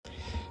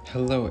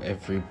Hello,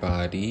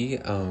 everybody.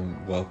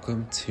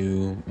 Welcome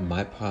to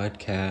my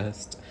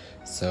podcast.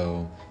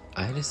 So,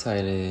 I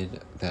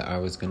decided that I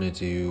was gonna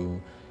do,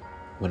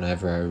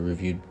 whenever I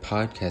reviewed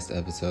podcast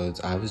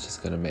episodes, I was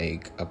just gonna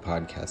make a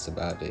podcast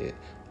about it.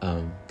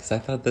 Because I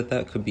thought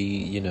that could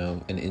be,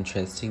 an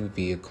interesting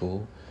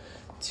vehicle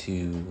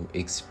to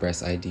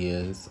express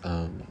ideas,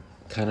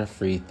 kind of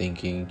free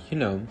thinking,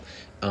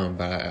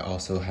 but I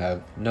also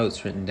have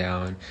notes written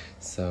down.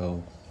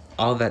 So,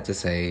 all that to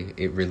say,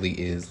 it really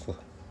is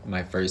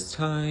my first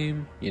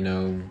time,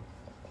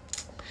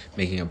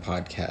 making a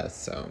podcast.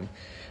 So,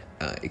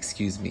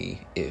 excuse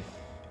me if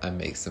I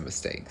make some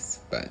mistakes.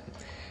 But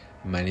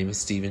my name is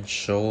Stephen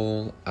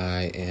Scholl.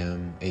 I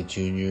am a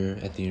junior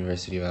at the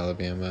University of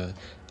Alabama.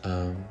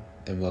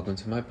 And welcome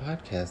to my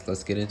podcast.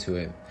 Let's get into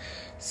it.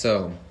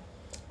 So,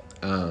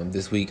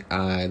 this week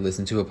I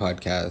listened to a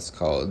podcast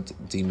called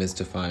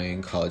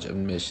Demystifying College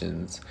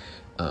Admissions.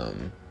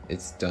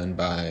 It's done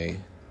by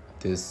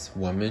this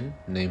woman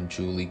named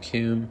Julie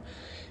Kim.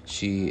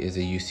 She is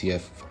a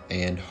UCF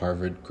and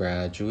Harvard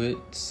graduate.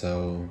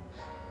 So,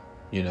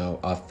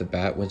 off the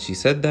bat, when she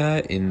said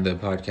that in the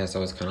podcast, I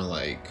was kind of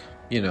like,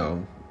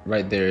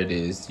 right there it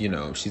is.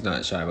 She's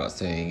not shy about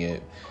saying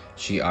it.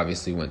 She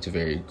obviously went to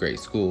very great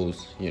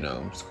schools,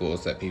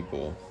 schools that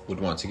people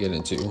would want to get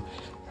into.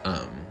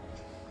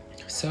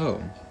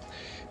 So,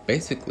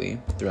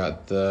 basically,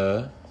 throughout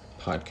the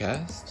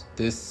podcast,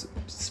 this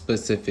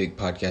specific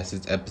podcast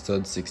is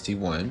episode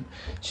 61.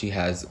 She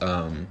has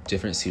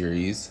different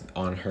series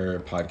on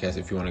her podcast.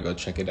 If you want to go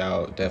check it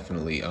out,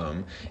 definitely.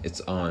 It's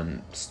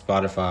on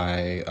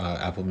Spotify,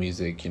 Apple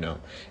Music,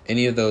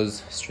 any of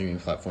those streaming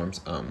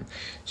platforms.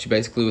 She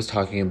basically was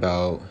talking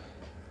about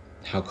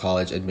how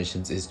college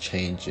admissions is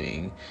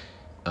changing.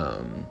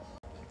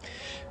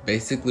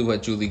 Basically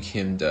what Julie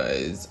Kim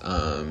does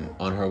on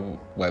her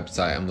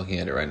website, I'm looking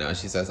at it right now,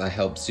 she says, I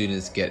help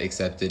students get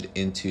accepted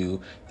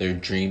into their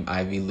dream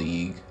Ivy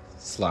League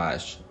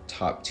 /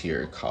 top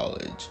tier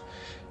college.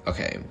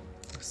 Okay,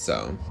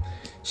 so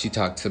she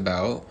talks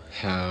about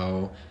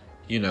how,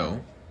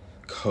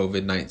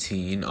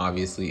 COVID-19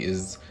 obviously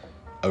is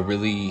a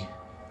really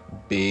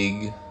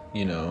big,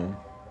 a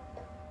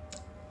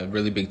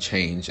really big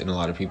change in a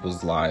lot of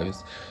people's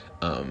lives.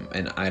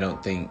 And I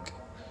don't think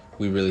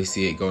we really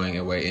see it going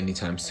away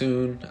anytime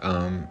soon.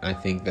 I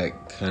think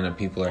that kind of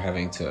people are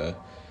having to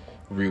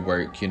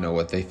rework,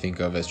 what they think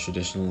of as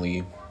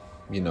traditionally,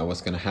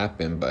 what's going to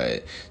happen.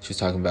 But she was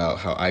talking about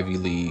how Ivy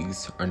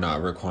Leagues are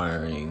not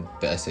requiring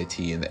the SAT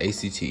and the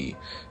ACT.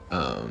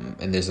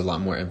 And there's a lot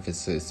more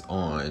emphasis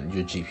on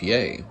your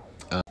GPA.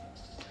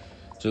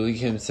 Julie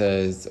Kim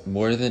says,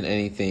 more than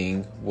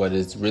anything, what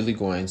is really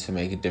going to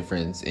make a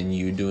difference in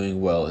you doing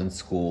well in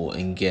school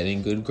and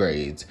getting good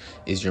grades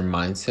is your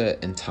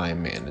mindset and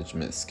time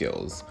management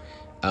skills.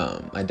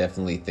 I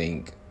definitely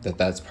think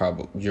that's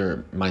probably,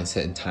 your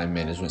mindset and time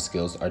management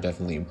skills are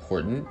definitely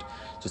important.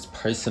 Just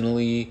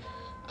personally,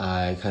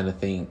 I kind of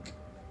think,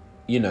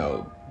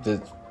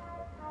 the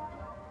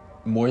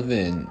more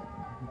than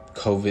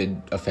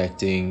COVID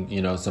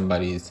affecting,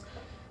 somebody's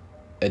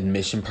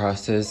admission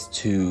process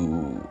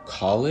to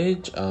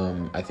college,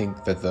 I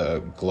think that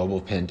the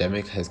global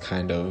pandemic has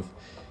kind of,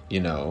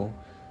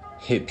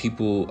 hit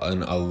people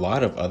in a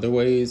lot of other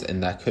ways,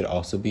 and that could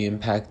also be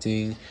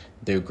impacting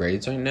their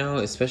grades right now,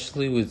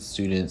 especially with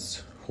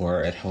students who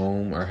are at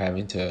home or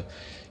having to,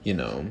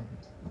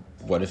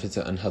 what if it's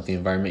an unhealthy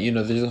environment?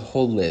 There's a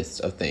whole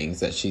list of things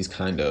that she's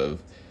kind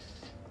of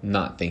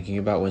not thinking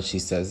about when she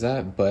says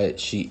that, but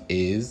she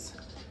is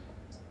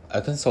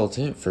a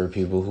consultant for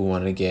people who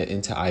want to get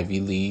into Ivy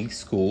League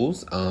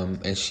schools.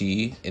 And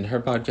she, in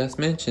her podcast,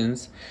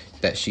 mentions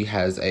that she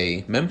has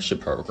a membership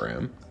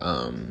program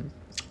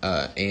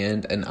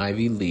and an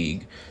Ivy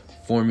League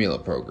formula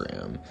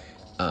program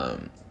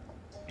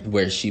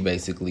where she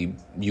basically,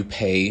 you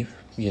pay,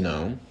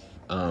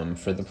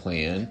 for the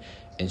plan,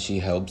 and she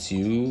helps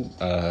you,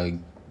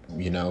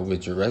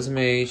 with your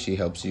resume. She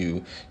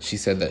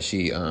said that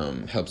she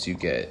helps you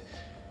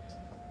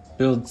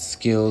build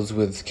skills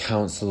with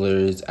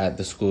counselors at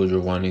the school you're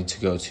wanting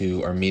to go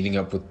to, or meeting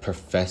up with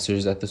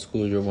professors at the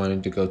school you're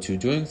wanting to go to,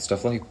 doing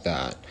stuff like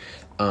that.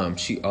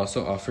 She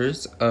also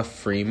offers a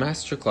free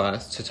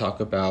masterclass to talk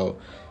about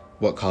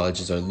what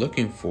colleges are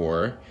looking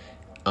for.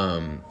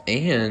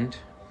 And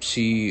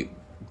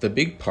the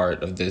big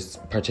part of this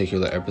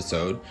particular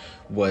episode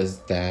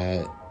was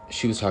that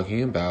she was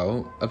talking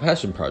about a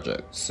passion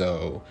project.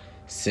 So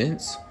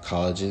since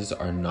colleges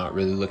are not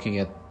really looking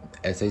at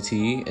SAT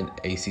and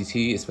ACT,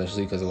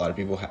 especially because a lot of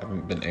people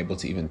haven't been able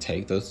to even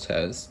take those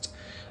tests,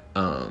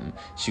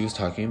 she was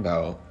talking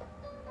about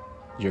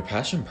your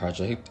passion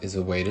project is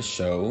a way to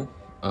show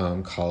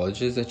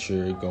colleges that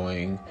you're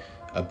going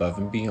above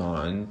and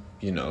beyond,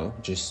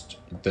 just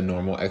the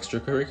normal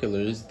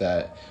extracurriculars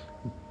that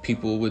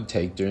people would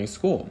take during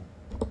school.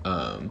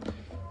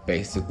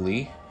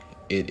 Basically,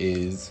 it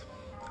is,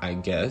 I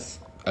guess,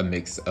 a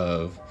mix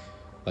of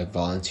like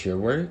volunteer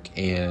work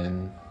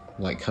and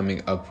like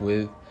coming up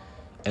with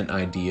an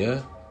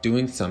idea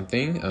doing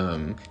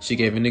something. She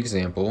gave an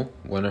example.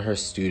 One of her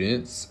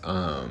students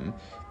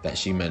that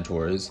she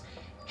mentors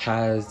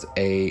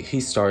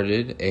he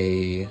started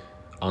a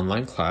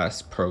online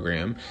class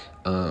program,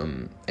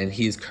 and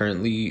he's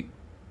currently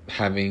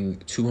having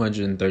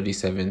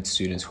 237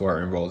 students who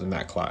are enrolled in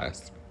that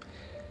class,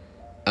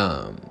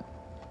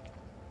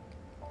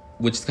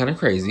 which is kind of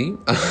crazy.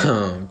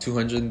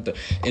 200,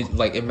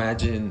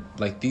 imagine,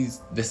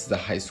 this is a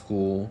high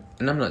school,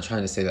 and I'm not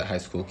trying to say that high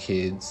school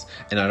kids,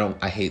 and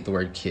I hate the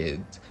word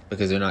kids,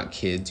 because they're not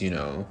kids,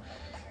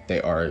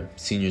 they are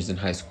seniors in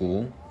high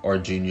school, or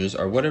juniors,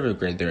 or whatever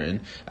grade they're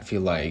in. I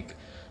feel like,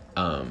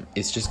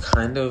 it's just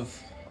kind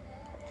of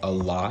a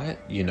lot,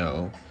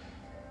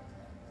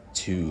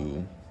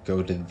 to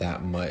go to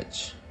that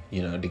much,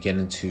 to get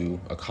into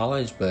a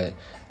college. But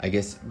I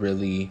guess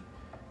really,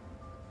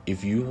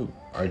 if you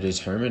are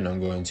determined on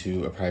going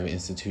to a private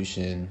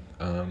institution,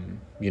 and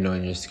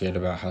you're scared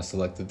about how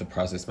selective the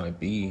process might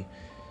be,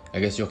 I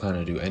guess you'll kind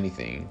of do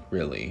anything,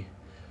 really.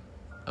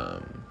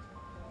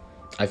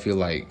 I feel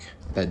like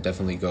that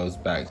definitely goes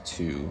back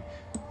to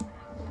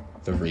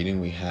the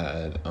reading we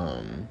had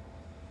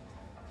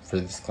for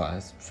this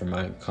class, for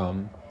my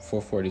COM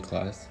 440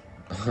 class.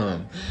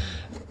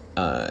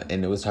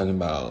 And it was talking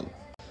about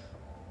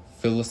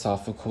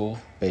philosophical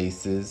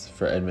basis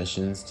for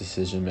admissions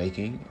decision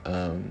making,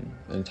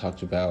 and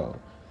talked about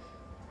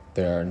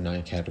there are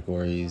 9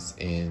 categories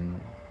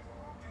in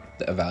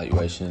the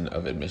evaluation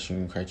of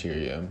admission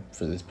criteria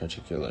for this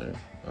particular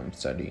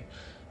study,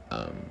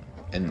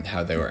 and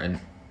how they were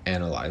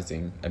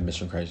analyzing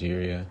admission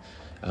criteria.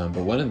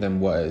 But one of them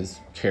was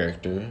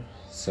character,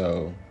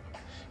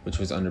 which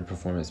was under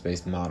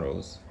performance-based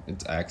models.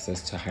 Its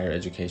access to higher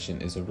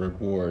education is a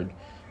reward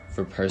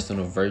for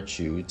personal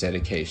virtue,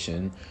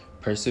 dedication,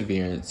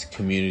 perseverance,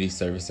 community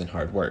service, and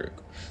hard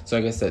work. So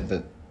I guess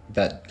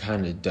that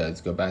kind of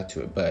does go back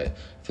to it, but I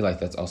feel like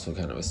that's also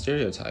kind of a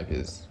stereotype,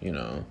 is,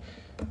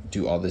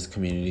 do all this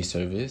community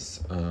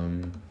service,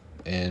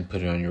 and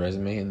put it on your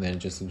resume, and then it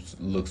just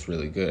looks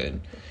really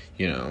good,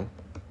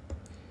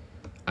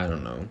 I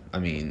don't know. I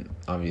mean,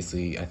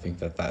 obviously, I think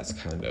that's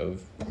kind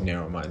of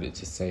narrow-minded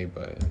to say,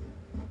 but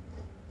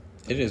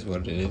it is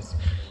what it is.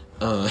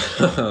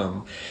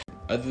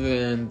 Other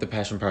than the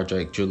Passion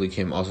Project, Julie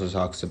Kim also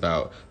talks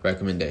about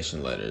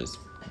recommendation letters,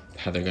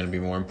 how they're going to be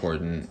more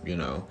important,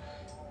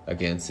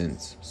 again,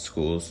 since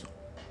schools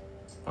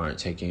aren't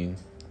taking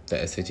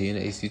the SAT and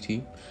the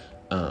ACT.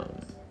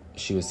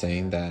 She was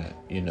saying that,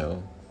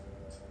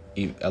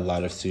 a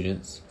lot of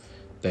students,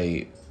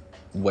 they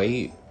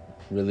wait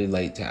really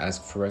late to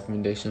ask for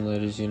recommendation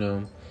letters,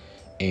 and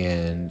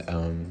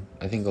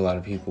I think a lot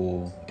of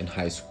people in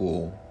high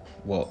school,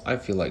 well, I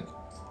feel like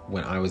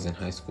when I was in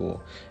high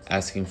school,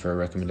 asking for a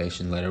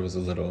recommendation letter was a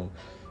little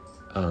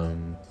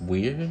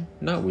awkward,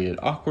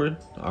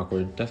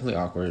 definitely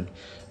awkward,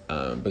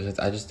 because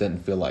I just didn't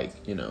feel like,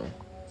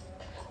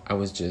 I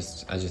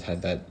just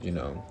had that,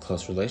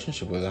 close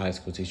relationship with a high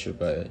school teacher.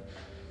 But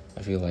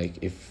I feel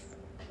like if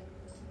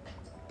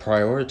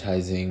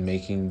prioritizing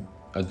making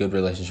a good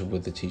relationship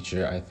with the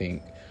teacher, I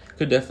think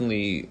could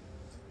definitely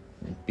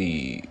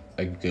be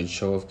a good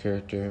show of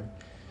character,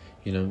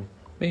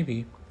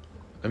 maybe.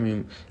 I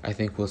mean, I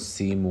think we'll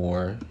see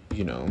more,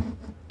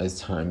 as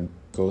time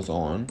goes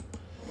on,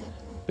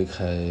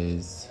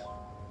 because,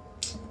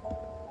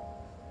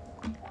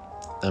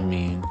 I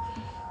mean,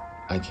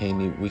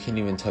 we can't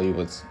even tell you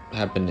what's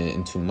happening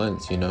in 2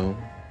 months,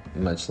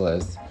 much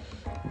less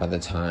by the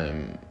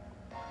time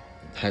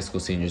high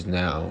school seniors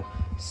now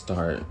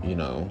start,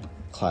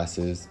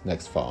 classes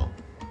next fall,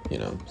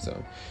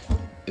 so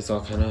it's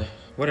all kind of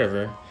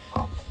whatever.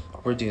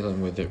 We're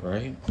dealing with it,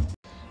 right?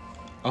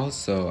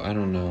 Also, I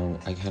don't know,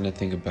 I kind of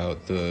think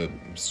about the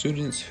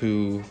students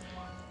who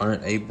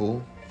aren't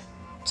able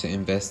to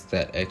invest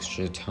that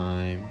extra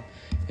time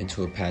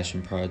into a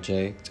passion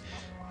project.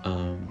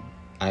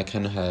 I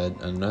kind of had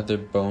another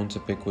bone to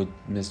pick with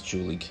Miss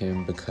Julie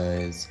Kim,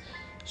 because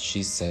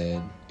she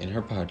said in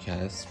her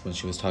podcast, when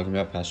she was talking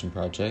about passion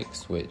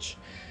projects, which,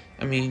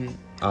 I mean,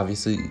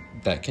 obviously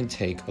that can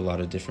take a lot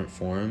of different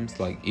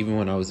forms. Like, even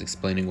when I was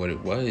explaining what it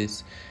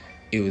was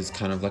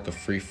kind of like a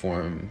free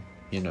form,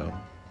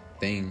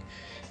 thing.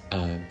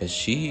 But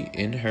she,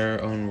 in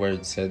her own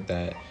words, said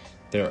that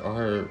there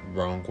are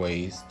wrong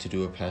ways to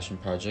do a passion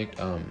project,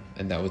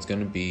 and that was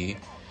going to be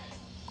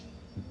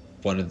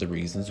one of the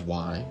reasons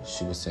why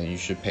she was saying you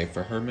should pay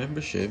for her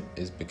membership,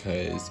 is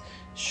because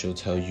she'll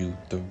tell you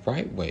the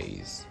right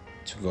ways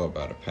to go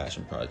about a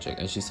passion project.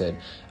 And she said,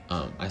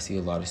 I see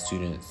a lot of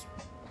students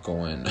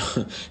going,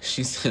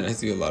 she said, I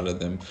see a lot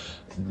of them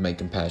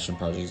making passion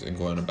projects and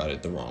going about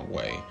it the wrong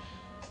way.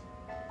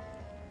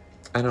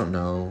 I don't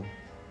know.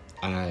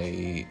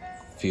 I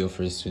feel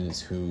for the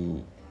students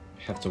who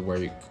have to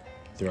work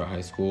throughout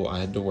high school. I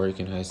had to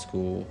work in high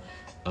school.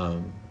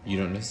 You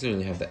don't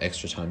necessarily have the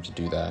extra time to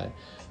do that.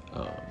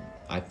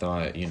 I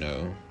thought,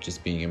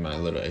 just being in my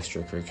little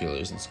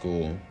extracurriculars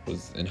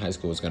in high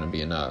school was going to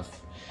be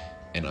enough.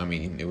 And I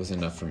mean, it was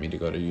enough for me to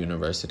go to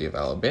University of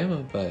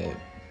Alabama, but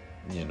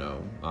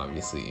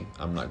Obviously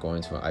I'm not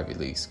going to an Ivy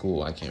League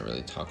school. I can't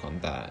really talk on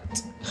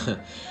that.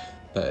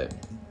 But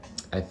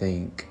I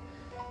think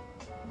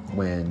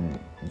when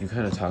you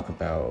kind of talk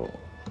about,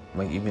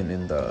 like, even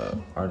in the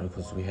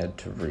articles we had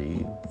to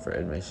read for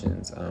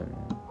admissions,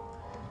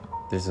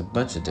 there's a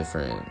bunch of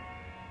different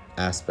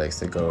aspects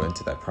that go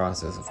into that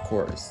process, of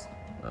course.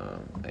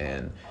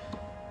 And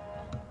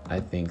I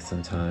think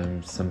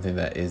sometimes something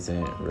that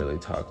isn't really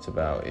talked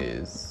about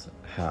is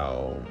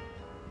how,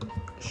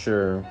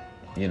 sure,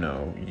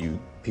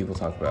 people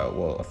talk about,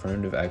 well,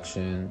 affirmative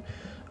action,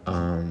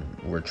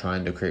 we're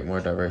trying to create more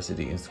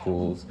diversity in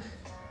schools,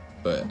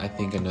 but I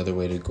think another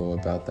way to go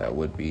about that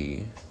would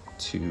be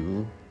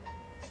to,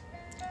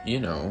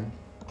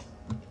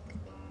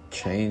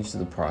 change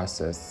the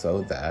process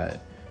so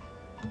that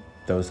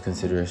those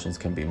considerations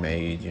can be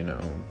made.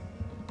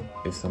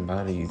 If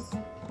somebody's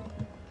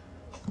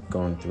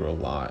going through a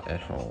lot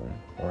at home,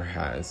 or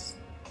has,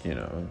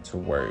 to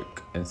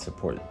work and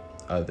support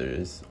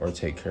others or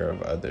take care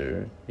of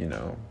other,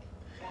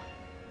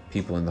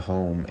 people in the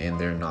home, and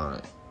they're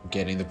not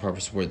getting the proper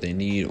support they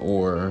need,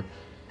 or,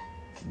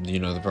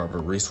 the proper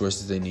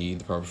resources they need,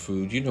 the proper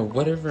food,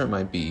 whatever it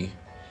might be,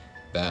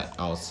 that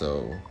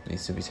also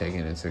needs to be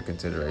taken into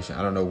consideration.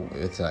 I don't know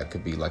if that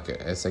could be like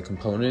as a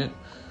component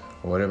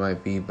or what it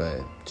might be, but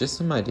just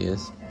some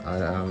ideas.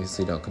 I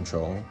obviously don't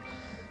control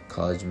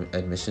college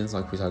admissions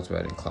like we talked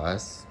about in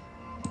class.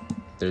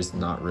 There's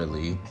not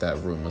really that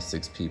room of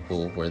 6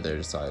 people where they're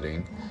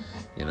deciding,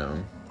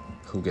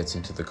 who gets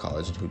into the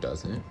college and who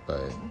doesn't.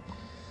 But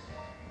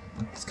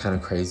it's kind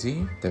of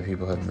crazy that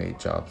people have made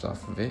jobs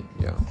off of it.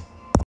 Yeah.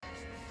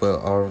 Well,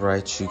 all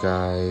right, you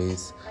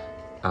guys.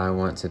 I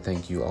want to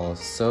thank you all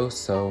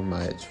so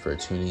much for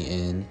tuning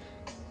in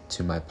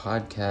to my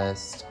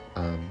podcast.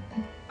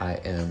 I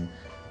am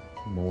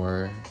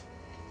more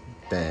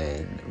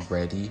than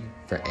ready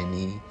for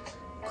any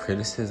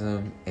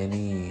criticism,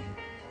 any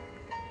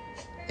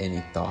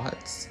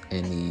thoughts,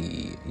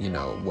 any,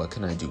 what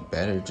can I do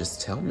better?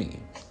 Just tell me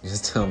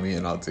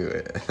and I'll do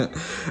it.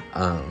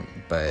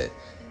 But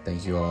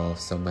thank you all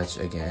so much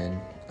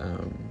again.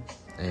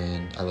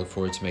 And I look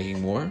forward to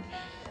making more,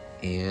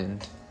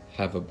 and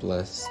have a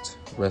blessed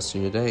rest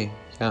of your day.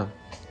 Yeah.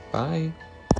 Bye.